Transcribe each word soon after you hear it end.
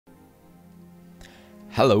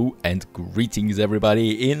Hello and greetings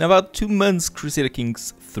everybody. In about 2 months Crusader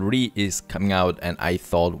Kings 3 is coming out, and I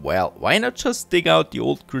thought, well, why not just dig out the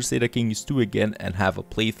old Crusader Kings 2 again and have a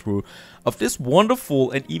playthrough of this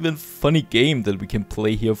wonderful and even funny game that we can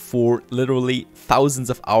play here for literally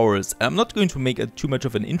thousands of hours. And I'm not going to make too much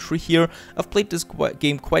of an intro here. I've played this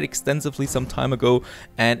game quite extensively some time ago,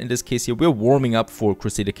 and in this case here we're warming up for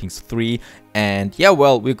Crusader Kings 3. And yeah,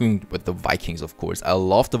 well, we're going with the Vikings, of course. I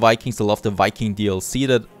love the Vikings, I love the Viking DLC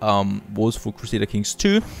that was for Crusader Kings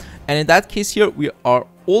 2. And in that case here, we are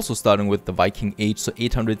also starting with the Viking age, so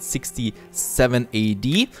 867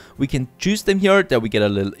 AD. We can choose them here, that we get a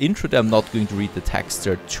little intro there. I'm not going to read the text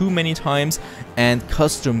there too many times. And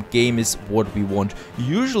custom game is what we want.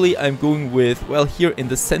 Usually I'm going with, well, here in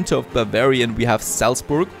the center of Bavarian we have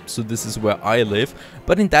Salzburg, so this is where I live.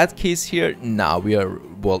 But in that case here, now we are,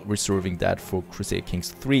 well, reserving that for Crusader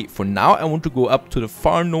Kings 3. For now I want to go up to the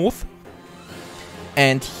far north.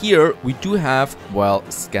 And here we do have, well,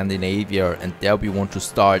 Scandinavia, and there we want to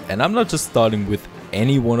start. And I'm not just starting with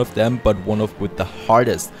any one of them, but with the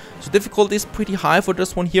hardest. So difficulty is pretty high for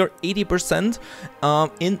this one here, 80%.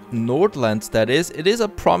 In Nordland, that is. It is a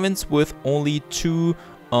province with only two,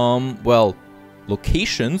 well,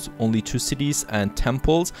 locations, only 2 cities and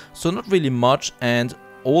temples. So not really much, and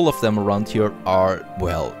all of them around here are,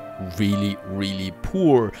 well, really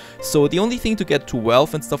poor. So the only thing to get to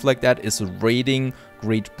wealth and stuff like that is raiding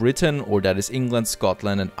Great Britain, or that is England,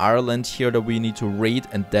 Scotland and Ireland here that we need to raid,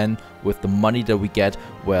 and then with the money that we get,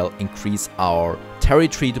 well, increase our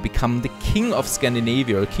territory to become the king of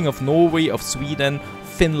Scandinavia, king of Norway, of Sweden,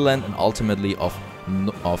 Finland and ultimately of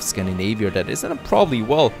Scandinavia, that is. And probably,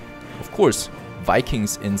 well, of course,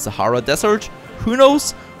 Vikings in Sahara Desert, who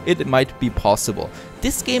knows, it might be possible.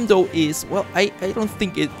 This game though is, well, I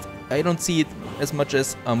don't see it as much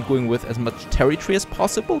as going with as much territory as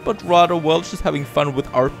possible, but rather, well, just having fun with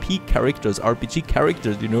RPG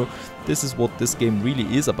characters, you know. This is what this game really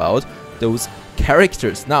is about, those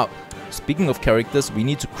characters. Now, speaking of characters, we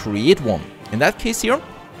need to create one. In that case here,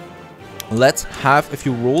 let's have a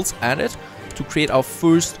few rolls at it to create our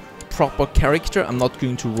first proper character. I'm not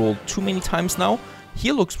going to roll too many times now.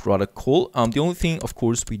 He looks rather cool. The only thing, of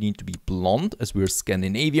course, we need to be blonde, as we're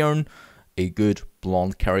Scandinavian. A good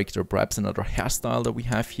blonde character, perhaps another hairstyle that we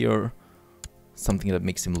have here, something that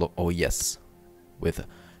makes him look, oh yes, with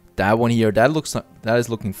that one here, that is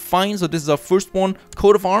looking fine. So this is our first one.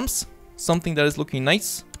 Coat of arms, something that is looking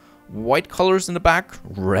nice. White colors in the back,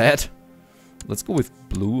 red. Let's go with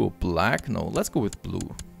blue or black. No, let's go with blue.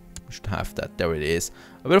 We should have that. There it is.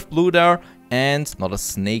 A bit of blue there, and not a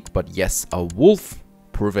snake, but yes, a wolf.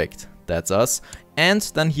 Perfect. That's us. And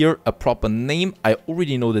then here a proper name. I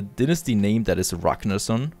already know the dynasty name, that is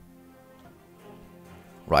Ragnarsson.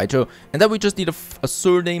 Righto. And then we just need a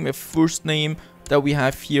surname, a first name that we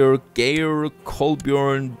have here. Geir,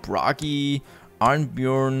 Kolbjörn, Bragi,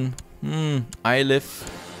 Arnbjörn, Eilif.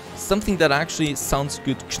 Something that actually sounds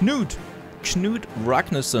good. Knut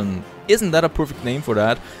Ragnarsson. Isn't that a perfect name for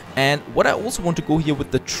that? And what I also want to go here with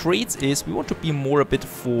the traits is we want to be more a bit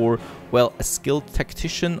for, well, a skilled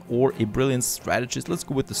tactician or a brilliant strategist. Let's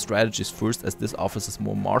go with the strategist first, as this offers us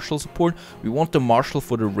more martial support. We want the martial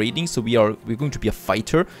for the raiding, so we're going to be a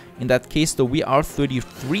fighter. In that case though, we are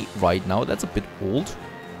 33 right now. That's a bit old.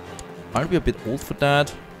 Aren't we a bit old for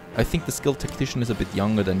that? I think the skilled tactician is a bit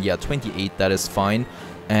younger than, yeah, 28. That is fine.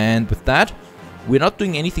 And with that, we're not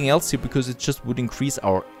doing anything else here because it just would increase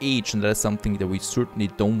our age, and that is something that we certainly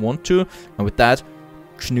don't want to. And with that,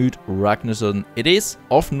 Knut Ragnarsson it is,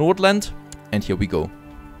 of Nordland, and here we go.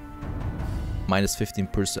 Minus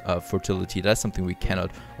 15% fertility, that's something we cannot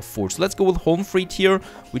afford. So let's go with Holmfried here.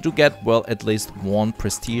 We do get, well, at least 1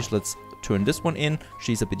 prestige. Let's turn this one in.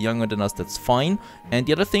 She's a bit younger than us, that's fine. And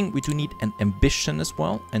the other thing, we do need an ambition as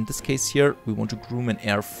well. In this case here, we want to groom an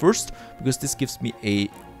heir first, because this gives me a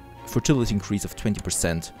fertility increase of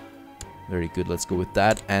 20%. Very good, let's go with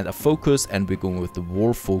that. And a focus, and we're going with the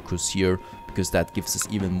war focus here, because that gives us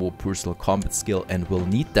even more personal combat skill, and we'll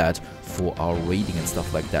need that for our raiding and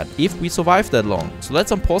stuff like that if we survive that long. So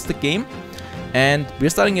let's unpause the game, and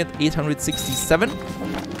we're starting at 867.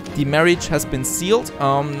 The marriage has been sealed.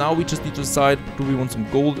 Now we just need to decide, do we want some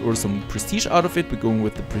gold or some prestige out of it? We're going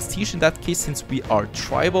with the prestige in that case. Since we are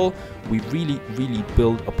tribal, we really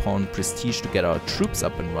build upon prestige to get our troops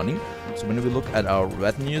up and running. So when we look at our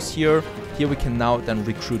retinues here we can now then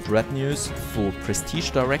recruit retinues for prestige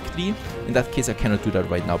directly. In that case I cannot do that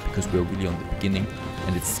right now because we're really on the beginning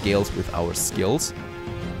and it scales with our skills.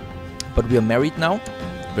 But we are married now.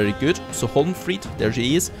 Very good. So Holmfried, there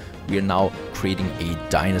she is. We are now creating a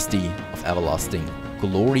dynasty of everlasting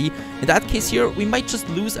glory. In that case here, we might just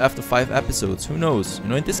lose after 5 episodes, who knows? You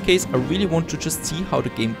know, in this case, I really want to just see how the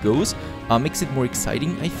game goes, makes it more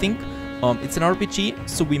exciting, I think. It's an RPG,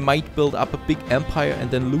 so we might build up a big empire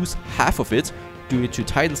and then lose half of it due to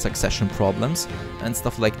title succession problems and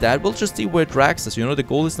stuff like that. We'll just see where it drags us. You know, the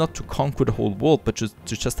goal is not to conquer the whole world, but just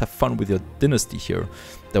to have fun with your dynasty here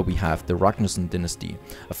that we have, the Ragnarsson dynasty.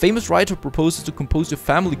 A famous writer proposes to compose your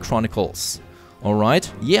family chronicles.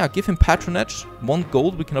 Alright, yeah, give him patronage, 1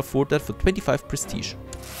 gold, we can afford that for 25 prestige.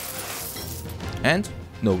 And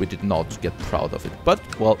no, we did not get proud of it, but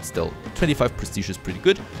well, still, 25 prestige is pretty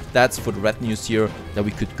good. That's for the retinues here that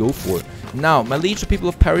we could go for. Now, my liege, the people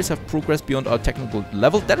of Paris have progressed beyond our technical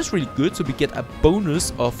level. That is really good, so we get a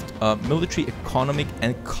bonus of military, economic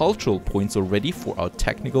and cultural points already for our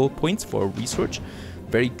technical points, for our research.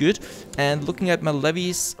 Very good. And looking at my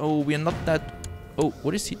levies, oh, we are not that... Oh,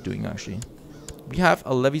 what is he doing actually? We have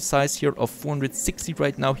a levy size here of 460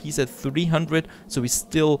 right now. He's at 300, so we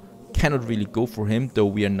still cannot really go for him, though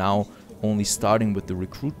we are now only starting with the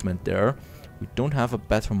recruitment there. We don't have a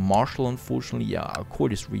better marshal, unfortunately. Yeah, our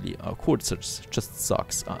court is really... Our court just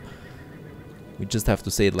sucks. We just have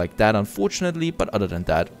to say it like that, unfortunately. But other than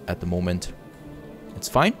that, at the moment, it's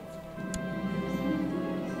fine.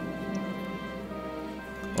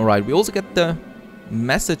 Alright, we also get the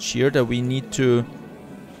message here that we need to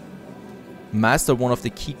master one of the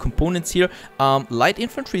key components here. Light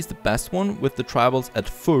infantry is the best one with the tribals at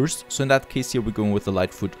first. So in that case here, we're going with the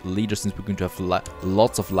light foot leader, since we're going to have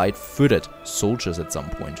lots of light-footed soldiers at some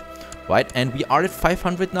point, right? And we are at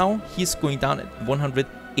 500 now. He's going down at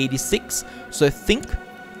 186. So I think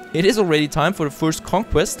it is already time for the first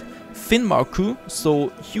conquest. Finnmarku,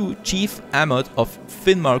 so you, Chief Ahmed of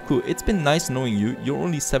Finnmarku, it's been nice knowing you. You're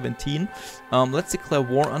only 17. Let's declare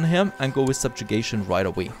war on him and go with subjugation right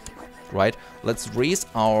away. Right, let's raise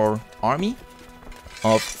our army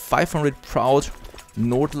of 500 proud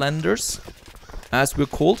Nordlanders, as we're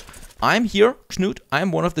called. I'm here, Knut,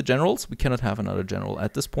 I'm one of the generals. We cannot have another general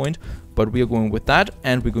at this point, but we are going with that,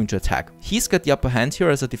 and we're going to attack. He's got the upper hand here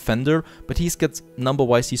as a defender, but he's got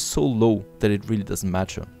number-wise, he's so low that it really doesn't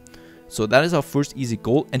matter. So that is our first easy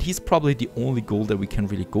goal, and he's probably the only goal that we can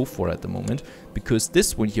really go for at the moment, because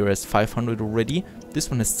this one here has 500 already, this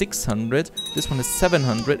one has 600, this one has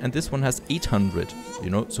 700, and this one has 800, you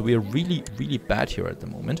know, so we are really, really bad here at the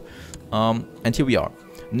moment. And here we are.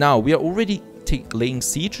 Now, we are already laying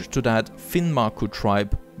siege to that Finnmarku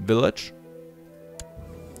tribe village,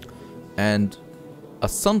 and a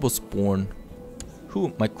son was born.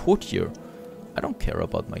 Who? My courtier. I don't care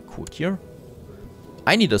about my courtier.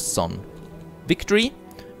 I need a son. Victory,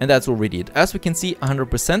 and that's already it. As we can see,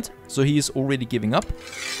 100%, so he is already giving up.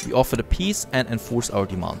 We offer the peace and enforce our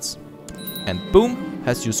demands. And boom,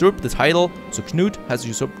 has usurped the title. So Knut has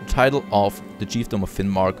usurped the title of the chiefdom of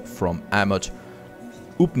Finnmark from Ahmed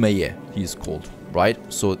Upmeje, he is called, right?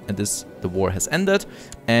 So, and the war has ended,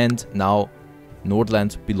 and now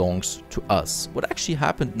Nordland belongs to us. What actually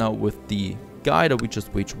happened now with the guy that we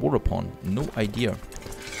just waged war upon? No idea.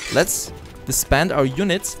 Let's disband our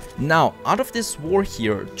units. Now, out of this war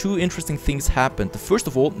here, 2 interesting things happened. First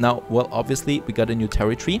of all, now, well, obviously, we got a new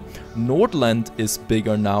territory. Nordland is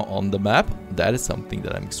bigger now on the map. That is something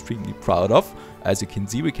that I'm extremely proud of. As you can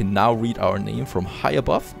see, we can now read our name from high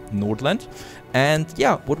above, Nordland. And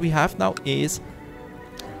yeah, what we have now is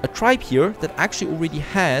a tribe here that actually already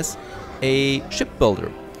has a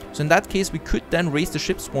shipbuilder. So in that case, we could then raise the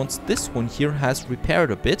ships once this one here has repaired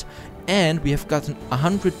a bit, and we have gotten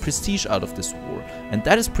 100 prestige out of this war. And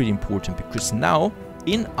that is pretty important, because now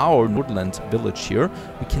in our Nordland village here,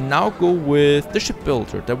 we can now go with the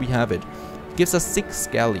shipbuilder that we have it. It gives us 6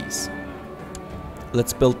 galleys.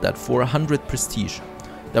 Let's build that for 100 prestige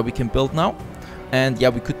that we can build now. And yeah,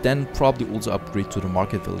 we could then probably also upgrade to the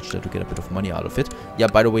market village there to get a bit of money out of it. Yeah,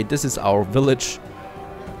 by the way, this is our village.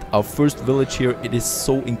 Our first village here, it is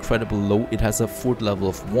so incredibly low. It has a fort level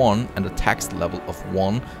of 1 and a tax level of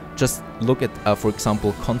 1. Just look at, for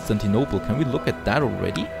example, Constantinople. Can we look at that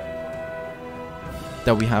already?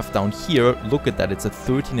 That we have down here. Look at that. It's at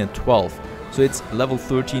 13 and 12. So it's level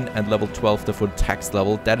 13 and level 12 there for the tax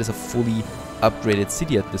level. That is a fully upgraded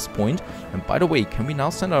city at this point. And by the way, can we now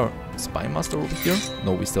send our spy master over here?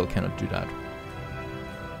 No, we still cannot do that.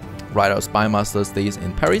 Right, our spy master stays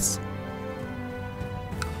in Paris.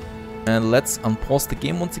 And let's unpause the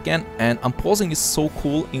game once again. And unpausing is so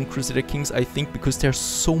cool in Crusader Kings, I think, because there's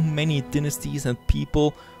so many dynasties and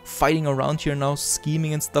people fighting around here now,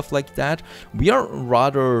 scheming and stuff like that. We are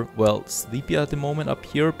rather, well, sleepy at the moment up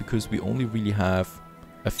here, because we only really have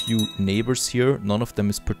a few neighbors here. None of them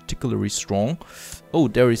is particularly strong. Oh,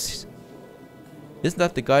 there is Isn't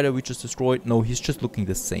that the guy that we just destroyed? No, he's just looking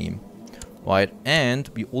the same. Right, and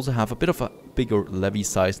we also have a bit of a bigger levy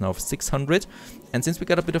size now of 600. And since we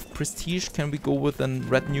got a bit of prestige, can we go with a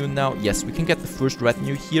retinue now? Yes, we can get the first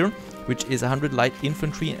retinue here, which is 100 light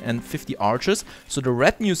infantry and 50 archers. So the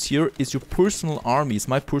retinues here is your personal army, it's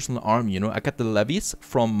my personal army, you know. I got the levies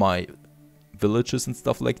from my villages and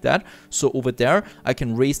stuff like that. So over there, I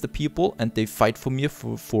can raise the people and they fight for me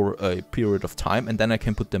for a period of time. And then I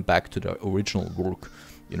can put them back to their original work.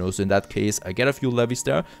 You know, so in that case, I get a few levies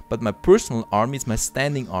there, but my personal army is my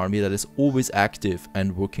standing army that is always active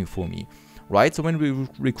and working for me, right? So when we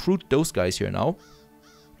recruit those guys here now,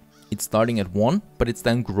 it's starting at 1, but it's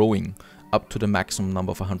then growing up to the maximum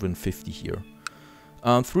number of 150 here.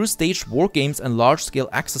 Through staged war games and large-scale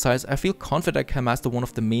exercise, I feel confident I can master one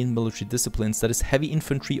of the main military disciplines, that is heavy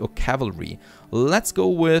infantry or cavalry. Let's go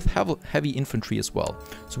with heavy infantry as well.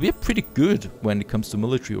 So we are pretty good when it comes to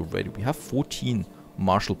military already. We have 14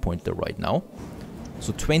 martial point there right now.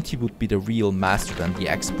 So 20 would be the real master and the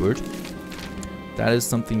expert. That is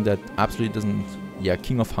something that absolutely doesn't... Yeah,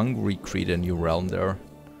 King of Hungary created a new realm there.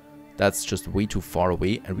 That's just way too far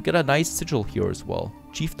away. And we got a nice sigil here as well.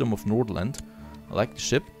 Chiefdom of Nordland. I like the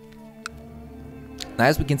ship. Now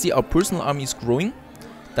as we can see, our personal army is growing.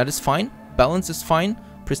 That is fine. Balance is fine.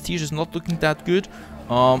 Prestige is not looking that good.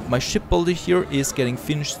 My shipbuilder here is getting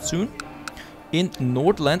finished soon. In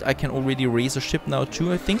Nordland, I can already raise a ship now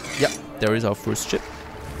too, I think. Yeah, there is our first ship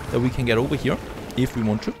that we can get over here if we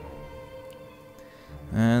want to.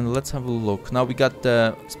 And let's have a look. Now we got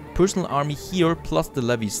the personal army here plus the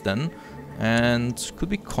levies then. And could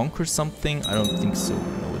we conquer something? I don't think so.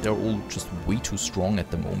 No, they're all just way too strong at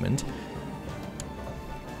the moment.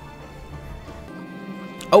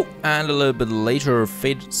 Oh, and a little bit later,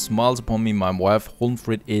 fate smiles upon me. My wife,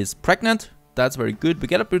 Holmfrid, is pregnant. That's very good. We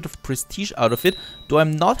get a bit of prestige out of it, though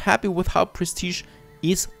I'm not happy with how prestige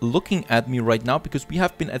is looking at me right now, because we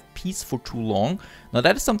have been at peace for too long. Now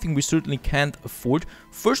that is something we certainly can't afford.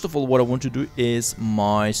 First of all, what I want to do is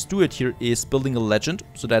my steward here is building a legend,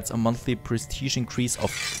 so that's a monthly prestige increase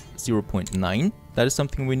of 0.9. That is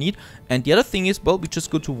something we need. And the other thing is, well, we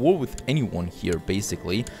just go to war with anyone here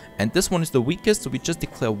basically, and this one is the weakest, so we just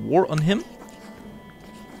declare war on him.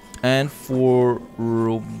 And for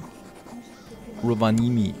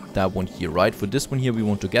Rovaniemi, that one here, right? For this one here, we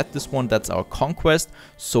want to get this one. That's our conquest.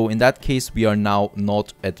 So in that case, we are now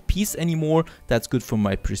not at peace anymore. That's good for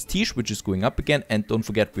my prestige, which is going up again. And don't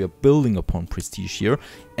forget, we are building upon prestige here.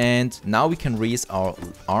 And now we can raise our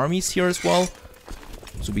armies here as well.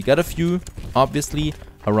 So we got a few, obviously,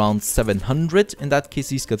 around 700. In that case,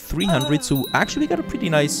 he's got 300. So actually, we got a pretty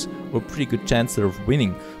nice or pretty good chance there of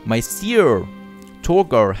winning. My seer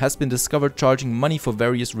Torgar has been discovered charging money for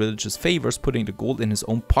various religious favors, putting the gold in his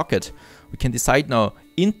own pocket. We can decide now,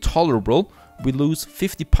 intolerable, we lose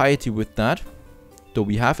 50 piety with that, though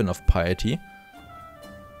we have enough piety,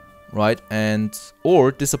 right? And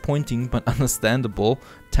or disappointing but understandable,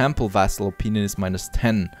 temple vassal opinion is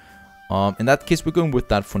 -10. In that case, we're going with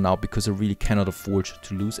that for now, because I really cannot afford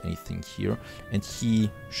to lose anything here. And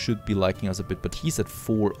he should be liking us a bit, but he's at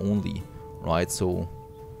 4 only, right? So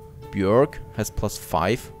Björk has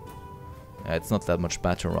 +5. It's not that much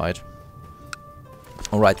better, right?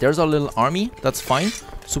 Alright, there's our little army. That's fine.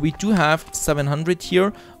 So we do have 700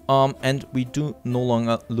 here. And we do no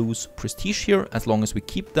longer lose prestige here, as long as we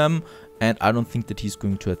keep them. And I don't think that he's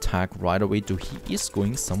going to attack right away, though he is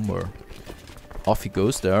going somewhere. Off he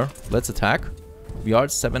goes there. Let's attack. We are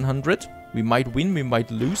at 700. We might win, we might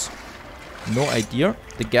lose. No idea.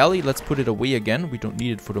 The galley, let's put it away again. We don't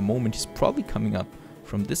need it for the moment. He's probably coming up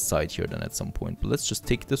from this side here then at some point, but let's just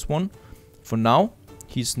take this one. For now,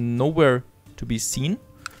 he's nowhere to be seen.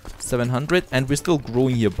 700, and we're still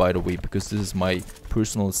growing here, by the way, because this is my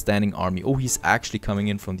personal standing army. Oh, he's actually coming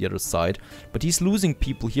in from the other side, but he's losing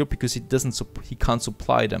people here because he can't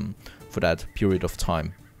supply them for that period of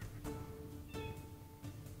time.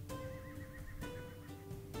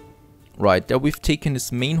 Right, there we've taken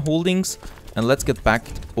his main holdings, and let's get back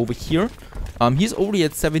over here. He's already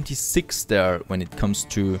at 76 there when it comes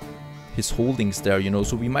to his holdings there, you know,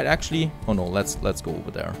 so we might actually... Oh no, let's go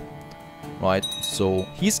over there. Right, so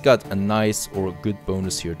he's got a nice or a good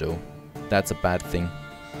bonus here though. That's a bad thing.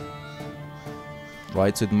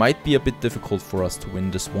 Right, so it might be a bit difficult for us to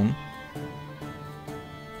win this one.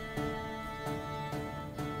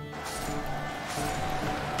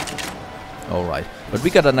 Alright, but we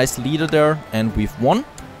got a nice leader there and we've won.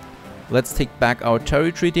 Let's take back our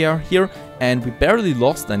territory there here, and we barely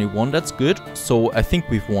lost anyone. That's good. So I think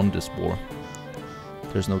we've won this war.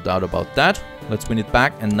 There's no doubt about that. Let's win it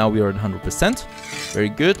back, and now we are at 100%. Very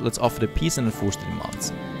good. Let's offer the peace and enforce the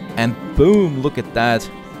demands. And boom, look at that.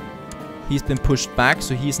 He's been pushed back,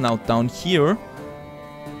 so he's now down here.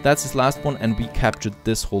 That's his last one, and we captured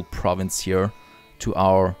this whole province here to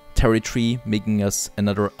our territory, making us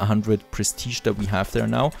another 100 prestige that we have there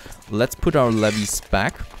now. Let's put our levies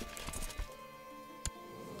back.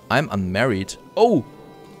 I'm unmarried. Oh!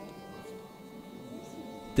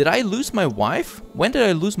 Did I lose my wife? When did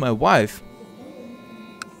I lose my wife?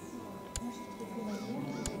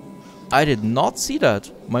 I did not see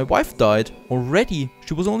that. My wife died already.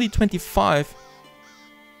 She was only 25.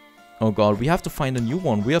 Oh god, we have to find a new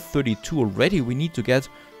one. We are 32 already. We need to get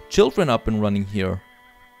children up and running here.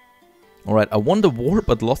 Alright, I won the war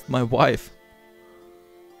but lost my wife.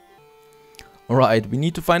 Alright, we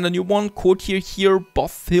need to find a new one. Courtier here,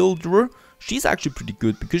 Bothilder. She's actually pretty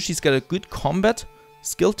good because she's got a good combat.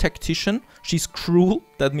 Skilled tactician. She's cruel.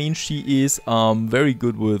 That means she is very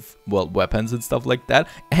good with, well, weapons and stuff like that.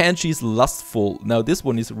 And she's lustful. Now this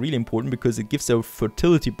one is really important because it gives her a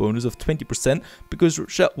fertility bonus of 20%. Because,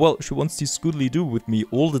 she wants to scoodly do with me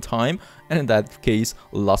all the time. And in that case,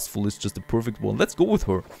 lustful is just the perfect one. Let's go with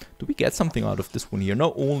her. Do we get something out of this one here?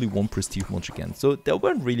 No, only one prestige once again. So there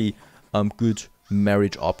weren't really good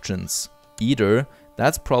marriage options either.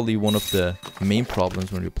 That's probably one of the main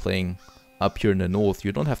problems when you're playing up here in the north.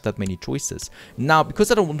 You don't have that many choices. Now, because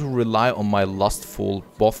I don't want to rely on my lustful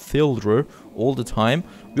Bothilder all the time,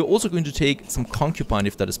 we're also going to take some concubine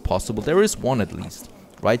if that is possible. There is one at least.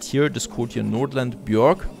 Right here, this courtier Nordland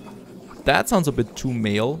Björk. That sounds a bit too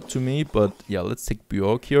male to me, but yeah, let's take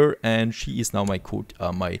Björk here, and she is now my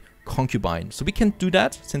concubine. So we can do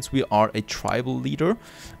that since we are a tribal leader,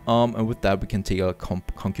 and with that we can take our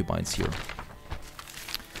concubines here.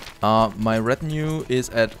 My retinue is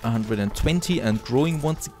at 120 and growing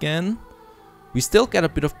once again. We still get a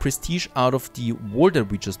bit of prestige out of the war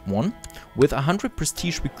that we just won. With 100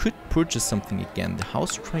 prestige we could purchase something again. The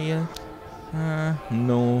house trail?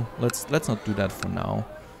 No, let's not do that for now.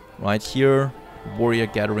 Right here, warrior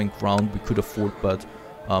gathering ground we could afford, but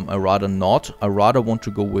I rather not. I rather want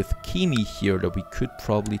to go with Kimi here that we could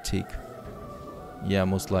probably take. Yeah,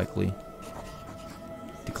 most likely.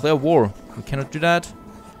 Declare war. We cannot do that.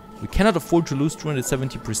 We cannot afford to lose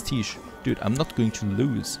 270 prestige. Dude, I'm not going to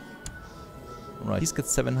lose. Alright, he's got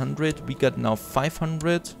 700. We got now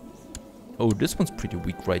 500. Oh, this one's pretty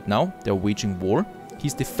weak right now. They're waging war.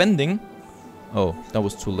 He's defending. Oh, that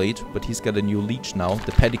was too late. But he's got a new liege now.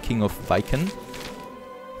 The petty king of Viking.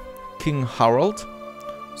 King Harald.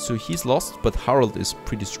 So he's lost, but Harald is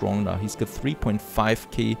pretty strong now. He's got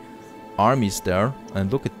 3.5k armies there.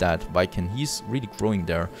 And look at that, Viking. He's really growing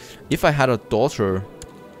there. If I had a daughter...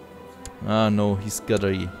 Ah, no, he's got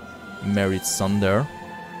a married son there.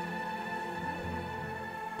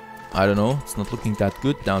 I don't know, it's not looking that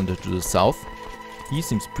good down there to the south. He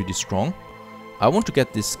seems pretty strong. I want to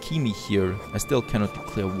get this Kimi here. I still cannot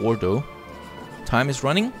declare war though. Time is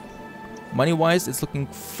running. Money-wise, it's looking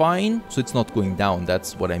fine, so it's not going down.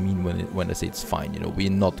 That's what I mean when I say it's fine. You know,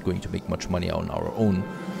 we're not going to make much money on our own.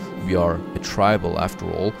 We are a tribal after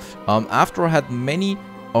all. After I had many...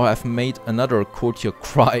 Oh, I've made another courtier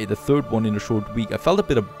cry, the third one in a short week. I felt a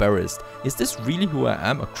bit embarrassed. Is this really who I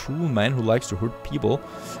am? A cruel man who likes to hurt people?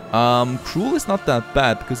 Cruel is not that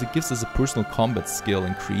bad because it gives us a personal combat skill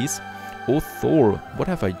increase. Oh, Thor, what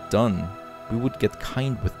have I done? We would get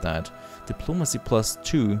kind with that. Diplomacy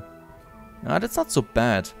 +2. Ah, that's not so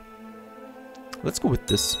bad. Let's go with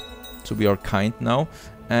this. So we are kind now.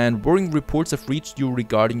 And worrying reports have reached you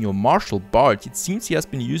regarding your Marshal Bard. It seems he has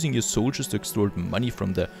been using your soldiers to extort money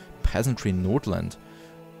from the peasantry in Nordland.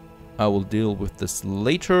 I will deal with this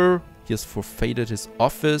later. He has forfeited his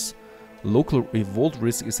office. Local revolt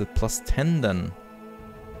risk is at +10 then.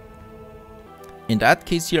 In that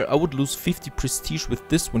case here, I would lose 50 prestige with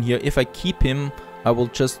this one here. If I keep him, I will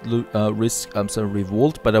just risk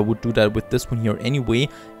revolt, but I would do that with this one here anyway.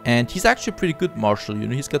 And he's actually pretty good marshal, you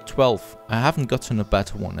know, he's got 12. I haven't gotten a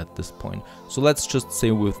better one at this point. So let's just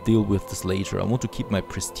say we'll deal with this later. I want to keep my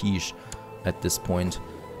prestige at this point.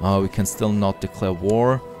 We can still not declare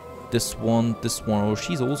war. This one, oh,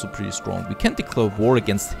 she's also pretty strong. We can declare war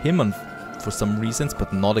against him for some reasons,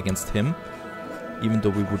 but not against him. Even though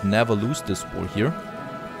we would never lose this war here.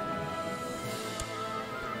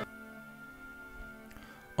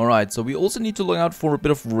 Alright, so we also need to look out for a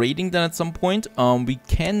bit of raiding then at some point. We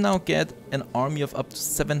can now get an army of up to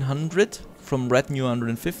 700 from retinue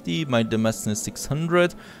 150. My Damascus is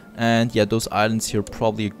 600. And yeah, those islands here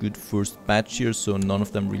probably a good first batch here. So none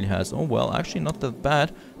of them really has... Oh well, actually not that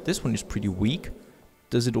bad. This one is pretty weak.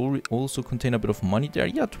 does it also contain a bit of money there?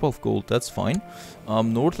 Yeah, 12 gold, that's fine.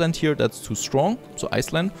 Nordland here, that's too strong, so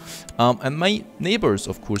Iceland. And my neighbors,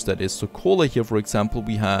 of course, that is. So Kola here, for example,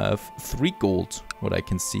 we have 3 gold. What I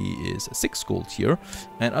can see is 6 gold here.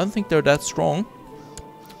 And I don't think they're that strong.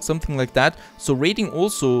 Something like that. So raiding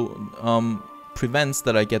also prevents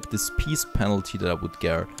that I get this peace penalty that I would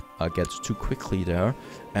get too quickly there.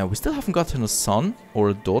 And we still haven't gotten a son or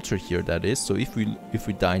a daughter here, that is. So if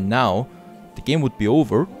we die now, the game would be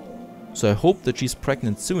over. So I hope that she's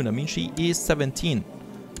pregnant soon. I mean, she is 17.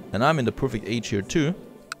 And I'm in the perfect age here too.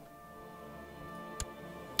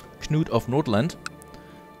 Knut of Nordland.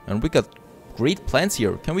 And we got great plans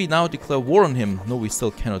here. Can we now declare war on him? No, we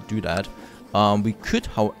still cannot do that. We could,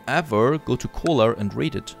 however, go to Kolar and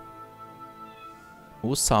raid it. Oh,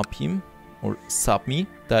 Sapim. Or Sapmi,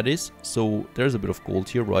 that is. So there's a bit of gold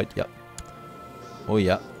here, right? Yeah. Oh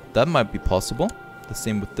yeah, that might be possible. The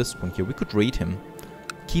same with this one here. We could raid him.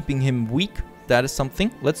 Keeping him weak, that is something.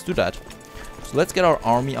 Let's do that. So let's get our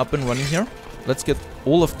army up and running here. Let's get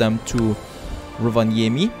all of them to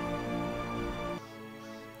Rovaniemi.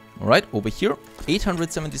 Alright, over here.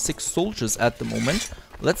 876 soldiers at the moment.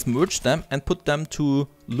 Let's merge them and put them to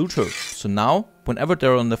looter. So now, whenever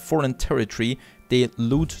they're on the foreign territory, they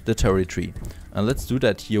loot the territory. And let's do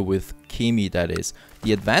that here with Kemi, that is.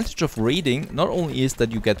 The advantage of raiding not only is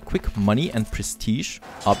that you get quick money and prestige.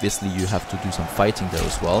 Obviously, you have to do some fighting there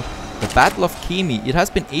as well. The Battle of Kemi, it has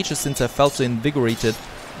been ages since I felt so invigorated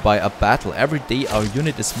by a battle. Every day our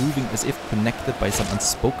unit is moving as if connected by some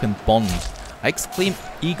unspoken bond. I exclaim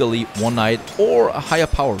eagerly one night, or a higher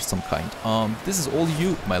power of some kind. This is all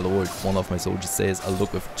you, my lord, one of my soldiers says, a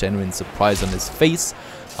look of genuine surprise on his face.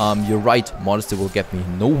 You're right, modesty will get me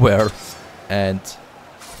nowhere. And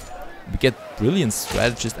we get brilliant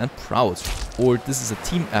strategist and proud. Or this is a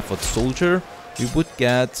team effort soldier. We would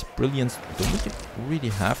get brilliant. Don't we really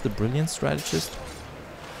have the brilliant strategist?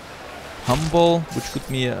 Humble, which could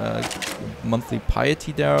be a monthly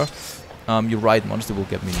piety there. You're right, modesty will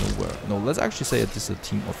get me nowhere. No, let's actually say that this is a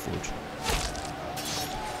team effort.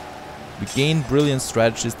 We gain brilliant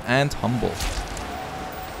strategist and humble.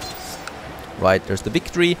 Right, there's the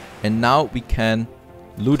victory, and now we can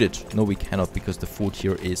loot it. No, we cannot, because the fort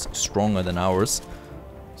here is stronger than ours.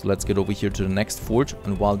 So let's get over here to the next fort,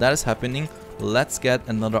 and while that is happening, let's get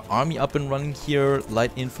another army up and running here.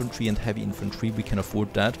 Light infantry and heavy infantry, we can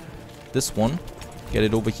afford that. This one, get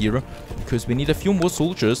it over here, because we need a few more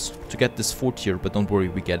soldiers to get this fort here, but don't worry,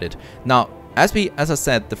 we get it. Now, as I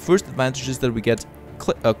said, the first advantage is that we get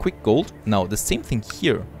quick gold. Now, the same thing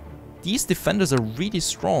here. These defenders are really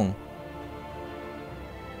strong.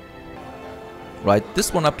 Right,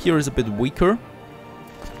 this one up here is a bit weaker.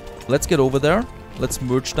 Let's get over there. Let's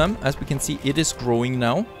merge them. As we can see, it is growing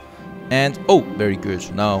now. And, oh, very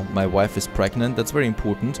good. Now, my wife is pregnant. That's very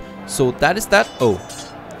important. So, that is that. Oh,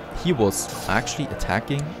 he was actually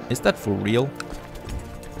attacking. Is that for real?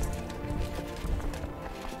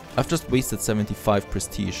 I've just wasted 75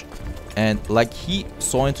 prestige. And, like, he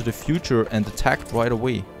saw into the future and attacked right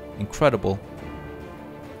away. Incredible.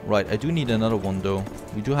 Right, I do need another one though.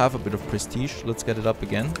 We do have a bit of prestige. Let's get it up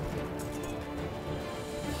again.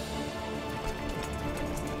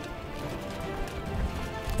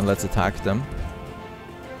 And let's attack them.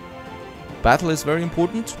 Battle is very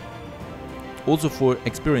important. Also for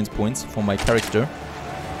experience points for my character.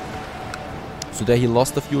 So there he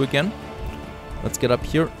lost a few again. Let's get up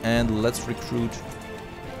here and let's recruit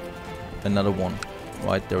another one.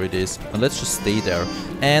 Right, there it is. And let's just stay there.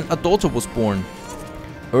 And a daughter was born.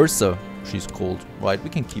 Ursa, she's called. Right, we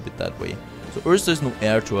can keep it that way. So Ursa is no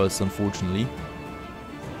heir to us, unfortunately.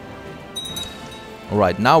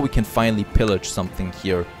 Alright, now we can finally pillage something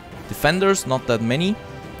here. Defenders, not that many.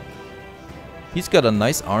 He's got a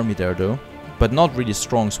nice army there though, but not really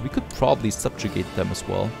strong, so we could probably subjugate them as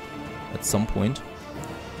well at some point.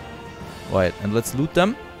 Right, and let's loot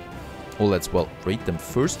them. Oh, let's, well, raid them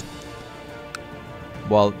first.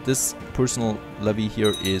 While this personal levy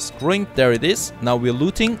here is growing. There it is. Now we're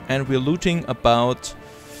looting, and we're looting about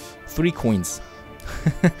 3 coins.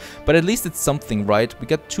 But at least it's something, right? We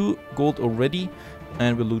got 2 gold already,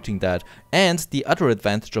 and we're looting that. And the other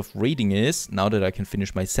advantage of raiding is, now that I can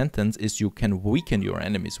finish my sentence, is you can weaken your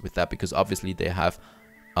enemies with that, because obviously they have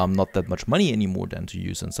not that much money anymore than to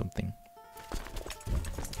use on something.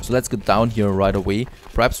 So let's get down here right away.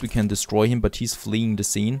 Perhaps we can destroy him, but he's fleeing the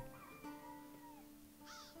scene.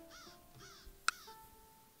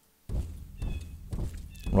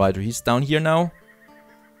 Right, he's down here now.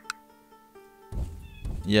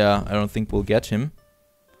 Yeah, I don't think we'll get him.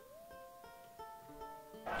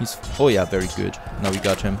 He's... oh yeah, very good. Now we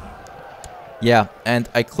got him. Yeah, and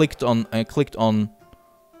I clicked on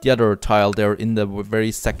the other tile there in the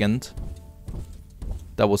very second.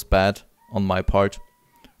 That was bad on my part,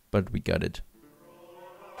 but we got it.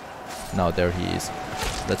 Now there he is.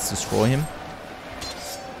 Let's destroy him.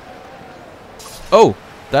 Oh,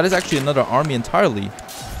 that is actually another army entirely.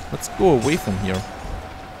 Let's go away from here.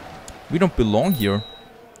 We don't belong here.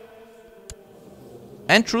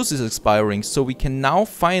 And truce is expiring, so we can now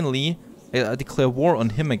finally declare war on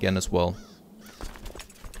him again as well.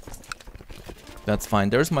 That's fine.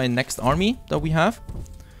 There's my next army that we have.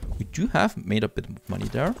 We do have made a bit of money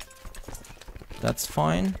there. That's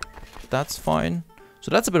fine. That's fine.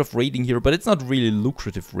 So that's a bit of raiding here, but it's not really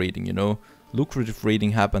lucrative raiding, you know. Lucrative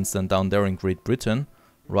raiding happens then down there in Great Britain.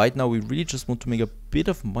 Right now we really just want to make a bit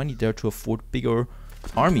of money there to afford bigger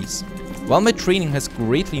armies. While my training has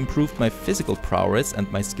greatly improved my physical prowess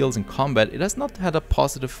and my skills in combat, it has not had a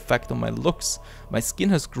positive effect on my looks. My skin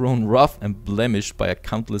has grown rough and blemished by a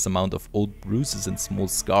countless amount of old bruises and small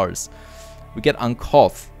scars. We get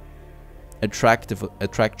uncouth.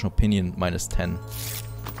 Attraction opinion -10.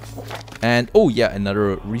 And oh yeah,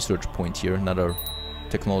 another research point here, another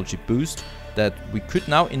technology boost that we could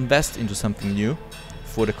now invest into something new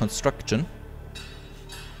for the construction.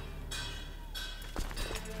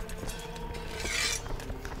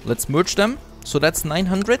 Let's merge them. So that's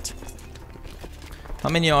 900. How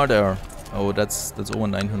many are there? Oh, that's over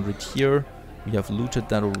 900 here. We have looted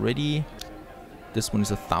that already. This one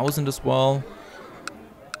is 1,000 as well.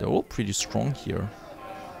 They're all pretty strong here.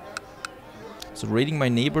 So raiding my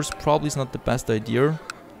neighbors probably is not the best idea.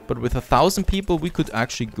 But with 1,000 people, we could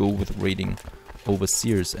actually go with raiding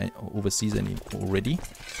overseas already.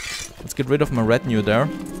 Let's get rid of my retinue there.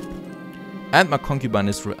 And my concubine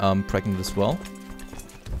is pregnant as well.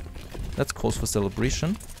 That's cause for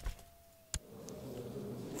celebration.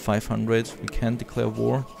 500, we can declare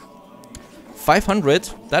war. 500,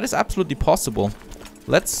 that is absolutely possible.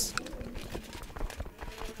 Let's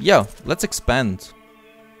expand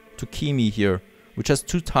to Kimi here, which has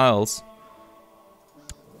 2 tiles.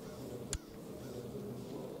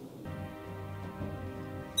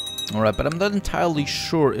 Alright, but I'm not entirely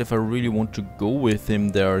sure if I really want to go with him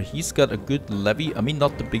there. He's got a good levy. I mean,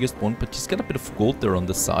 not the biggest one, but he's got a bit of gold there on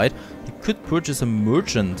the side. He could purchase a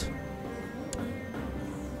merchant.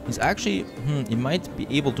 He's actually... he might be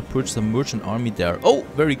able to purchase a merchant army there. Oh,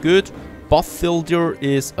 very good. Bothildir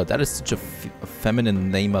is... Oh, that is such a feminine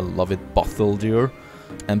name. I love it. Bothildir.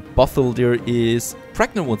 And Bothildir is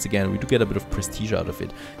pregnant once again. We do get a bit of prestige out of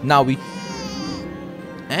it. Now we...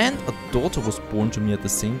 And a daughter was born to me at the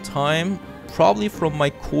same time. Probably from my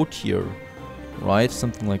court here. Right?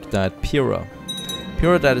 Something like that. Pyrrha.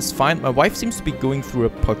 Pyrrha, that is fine. My wife seems to be going through a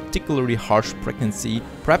particularly harsh pregnancy.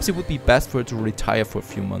 Perhaps it would be best for her to retire for a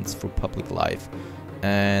few months for public life.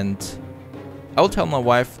 And I will tell my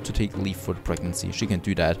wife to take leave for the pregnancy. She can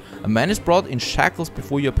do that. A man is brought in shackles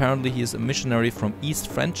before you. Apparently he is a missionary from East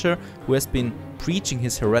Francia who has been preaching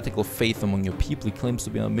his heretical faith among your people. He claims to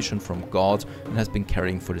be on a mission from God and has been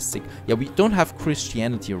caring for the sick. Yeah, we don't have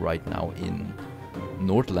Christianity right now in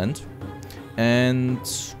Nordland. And...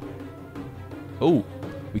 oh,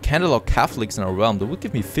 we can't allow Catholics in our realm. That would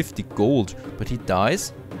give me 50 gold, but he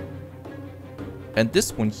dies. And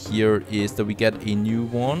this one here is that we get a new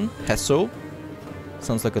one, Hesso.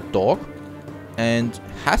 Sounds like a dog. And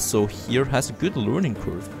Hasso here has a good learning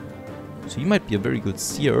curve. So he might be a very good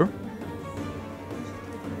seer.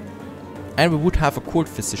 And we would have a court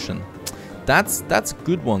physician. That's a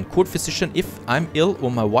good one. Court physician, if I'm ill or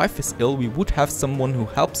my wife is ill, we would have someone who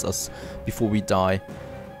helps us before we die.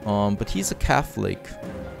 But he's a Catholic.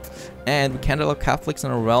 And we can't allow Catholics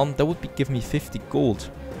in our realm. That would give me 50 gold.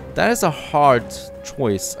 That is a hard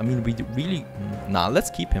choice. I mean, we really... Nah, let's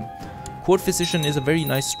keep him. Court physician is a very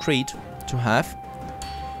nice trait to have.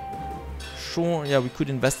 Sure, yeah, we could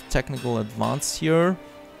invest technical advance here.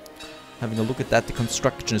 Having a look at that, the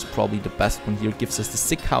construction is probably the best one here. It gives us the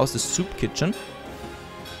sick house, the soup kitchen.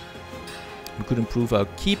 We could improve our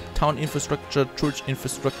keep, town infrastructure, church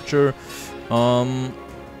infrastructure.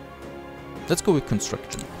 Let's go with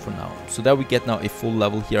construction for now. So that we get now a full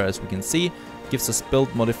level here, as we can see. Gives us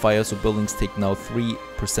build modifier, so buildings take now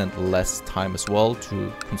 3% less time as well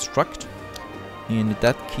to construct. In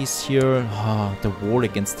that case here, the war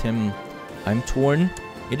against him, I'm torn.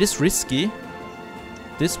 It is risky.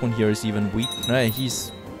 This one here is even weak.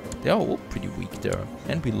 They're all pretty weak there.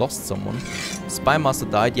 And we lost someone. Spy Master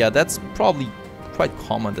died. Yeah, that's probably quite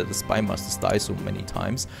common that the Spy Masters die so many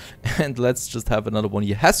times. And let's just have another one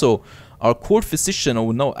here. Hasso, our court physician.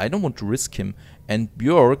 Oh no, I don't want to risk him. And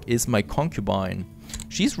Björk is my concubine.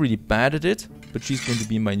 She's really bad at it, but she's going to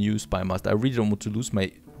be my new Spy Master. I really don't want to lose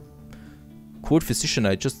my court physician.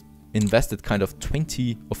 I just invested kind of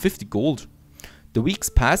 20 or 50 gold. The weeks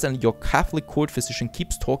pass and your Catholic court physician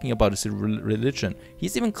keeps talking about his religion.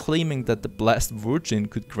 He's even claiming that the Blessed Virgin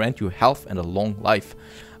could grant you health and a long life.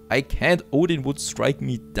 I can't. Odin would strike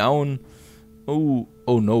me down. Oh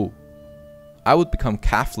no. I would become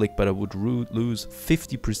Catholic, but I would lose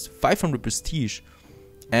 500 prestige.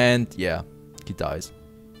 And yeah, he dies.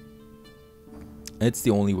 It's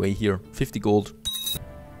the only way here. 50 gold.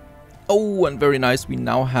 Oh, and very nice. We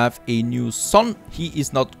now have a new son. He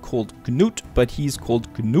is not called Knut, but he's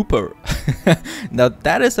called Knuper. Now,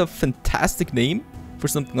 that is a fantastic name for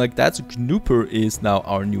something like that. So Knuper is now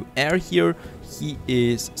our new heir here. He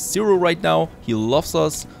is 0 right now. He loves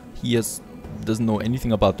us. He doesn't know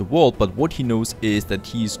anything about the world, but what he knows is that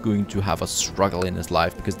he's going to have a struggle in his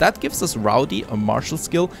life, because that gives us rowdy, a martial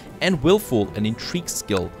skill, and willful, an intrigue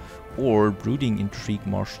skill. Or brooding, intrigue,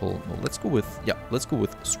 martial. No, let's go with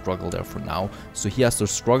struggle there for now. So he has to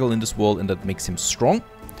struggle in this world, and that makes him strong.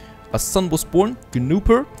 A son was born,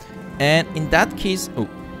 Knuper, and in that case,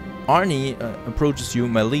 Arnie approaches you,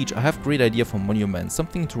 my liege. I have a great idea for monument,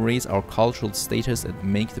 something to raise our cultural status and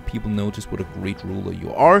make the people notice what a great ruler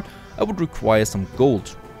you are. I would require some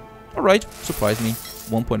gold. Alright, surprise me.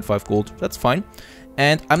 1.5 gold, that's fine.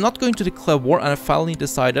 And I'm not going to declare war, and I finally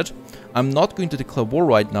decided I'm not going to declare war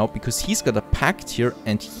right now because he's got a pact here,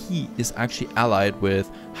 and he is actually allied with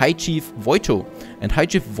High Chief Voito. And High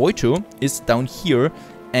Chief Voito is down here,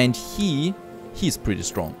 and he's pretty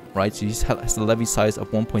strong, right? So he has a levy size of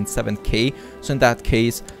 1.7k. So in that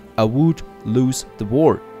case, I would lose the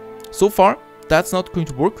war. So far, that's not going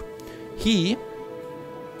to work. He's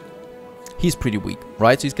pretty weak,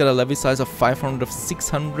 right? So he's got a levy size of 500 of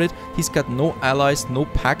 600. He's got no allies, no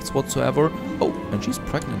pacts whatsoever. Oh, and she's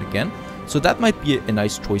pregnant again. So that might be a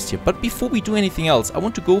nice choice here. But before we do anything else, I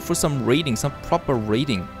want to go for some raiding, some proper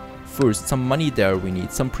raiding. First, some money there we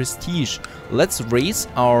need, some prestige. Let's raise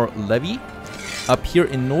our levy. Up here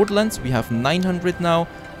in Nordlands, we have 900 now.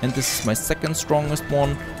 And this is my second strongest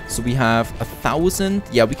one. So we have 1,000.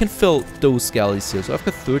 Yeah, we can fill those galleys here. So I've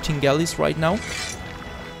got 13 galleys right now.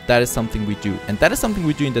 That is something we do, and that is something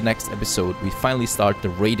we do in the next episode. We finally start the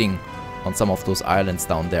raiding on some of those islands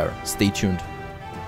down there. Stay tuned.